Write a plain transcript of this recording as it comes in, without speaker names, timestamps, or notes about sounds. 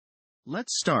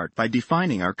Let's start by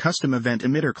defining our custom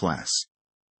EventEmitter class.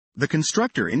 The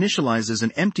constructor initializes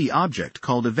an empty object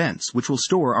called events which will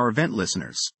store our event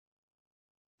listeners.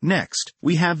 Next,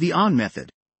 we have the on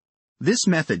method. This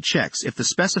method checks if the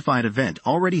specified event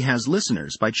already has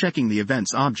listeners by checking the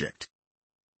events object.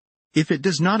 If it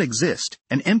does not exist,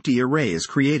 an empty array is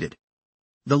created.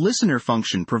 The listener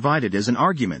function provided as an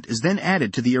argument is then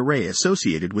added to the array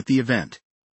associated with the event.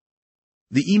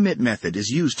 The emit method is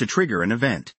used to trigger an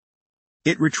event.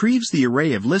 It retrieves the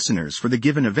array of listeners for the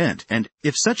given event and,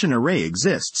 if such an array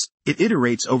exists, it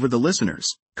iterates over the listeners,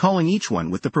 calling each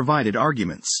one with the provided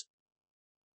arguments.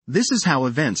 This is how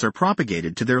events are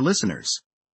propagated to their listeners.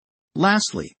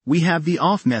 Lastly, we have the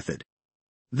off method.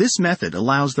 This method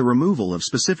allows the removal of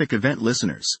specific event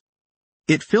listeners.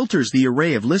 It filters the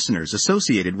array of listeners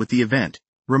associated with the event,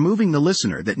 removing the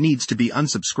listener that needs to be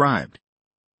unsubscribed.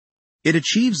 It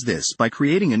achieves this by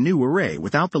creating a new array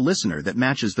without the listener that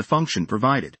matches the function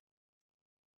provided.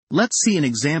 Let's see an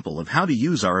example of how to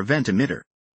use our EventEmitter.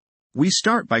 We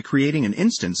start by creating an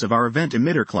instance of our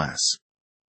EventEmitter class.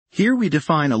 Here we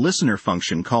define a listener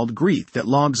function called greet that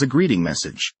logs a greeting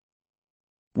message.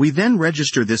 We then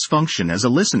register this function as a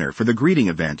listener for the greeting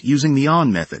event using the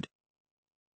on method.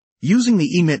 Using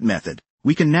the emit method,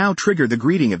 we can now trigger the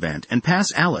greeting event and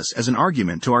pass Alice as an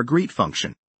argument to our greet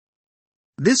function.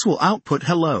 This will output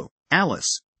hello,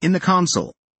 Alice, in the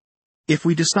console. If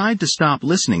we decide to stop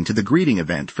listening to the greeting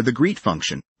event for the greet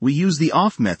function, we use the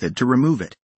off method to remove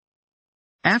it.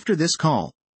 After this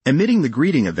call, emitting the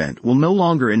greeting event will no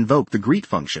longer invoke the greet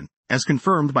function, as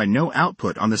confirmed by no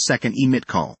output on the second emit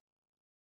call.